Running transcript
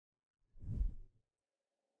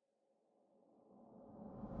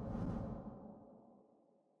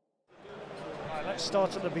let's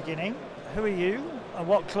start at the beginning. Who are you, and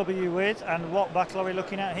what club are you with, and what battle are we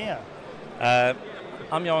looking at here?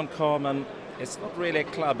 I'm Jan Carmen. It's not really a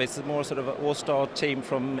club, it's more sort of an all-star team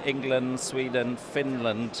from England, Sweden,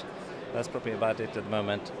 Finland. That's probably about it at the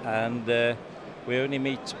moment. And we only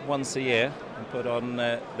meet once a year and put on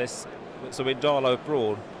this. So we're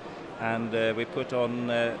Dalauppror, and we put on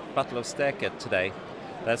Battle of Staket today.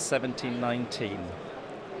 That's 1719.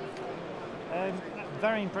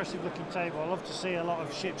 Very impressive looking table. I love to see a lot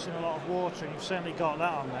of ships in a lot of water, and you've certainly got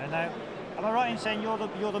that on there. Now, am I right in saying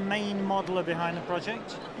you're the main modeller behind the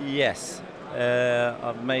project? Yes.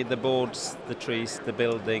 I've made the boards, the trees, the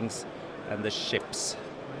buildings, and the ships,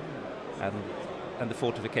 and the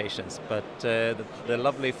fortifications. But the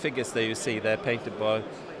lovely figures that you see, they're painted by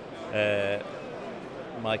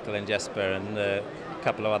Michael and Jesper and a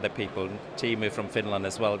couple of other people. Timu from Finland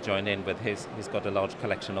as well joined in with his. He's got a large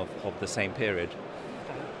collection of the same period.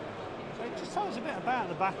 So just tell us a bit about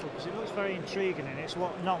the battle, because it looks very intriguing, and it's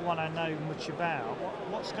not one I know much about.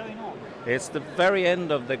 What's going on? It's the very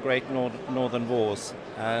end of the Great Northern Wars,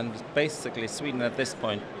 and basically Sweden at this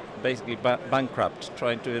point, basically bankrupt.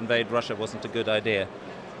 Trying to invade Russia wasn't a good idea.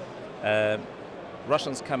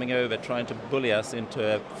 Russians coming over, trying to bully us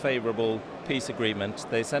into a favourable peace agreement.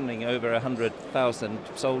 They're sending over 100,000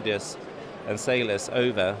 soldiers and sailors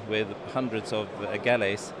over with hundreds of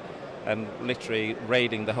galleys and literally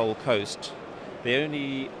raiding the whole coast. The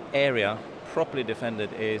only area properly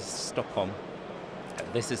defended is Stockholm.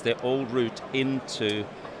 This is the old route into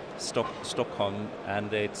Stockholm,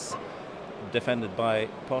 and it's defended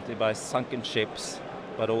partly by sunken ships,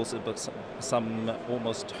 but also by some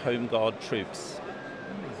almost home guard troops.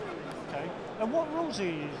 Okay. And what rules are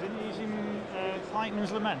you using? Are you using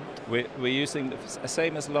Pikeman's Lament? We're using the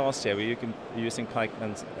same as last year. We're using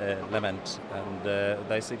Pikeman's Lament, and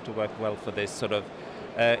they seem to work well for this sort of.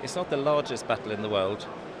 It's not the largest battle in the world,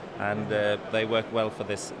 and they work well for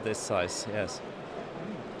this size. Yes.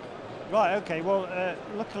 Right, okay, well,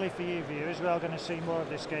 luckily for you viewers, we are going to see more of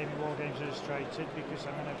this game in War Games Illustrated, because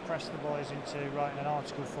I'm going to press the boys into writing an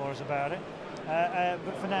article for us about it.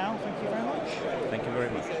 But for now, thank you very much. Thank you very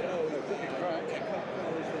much.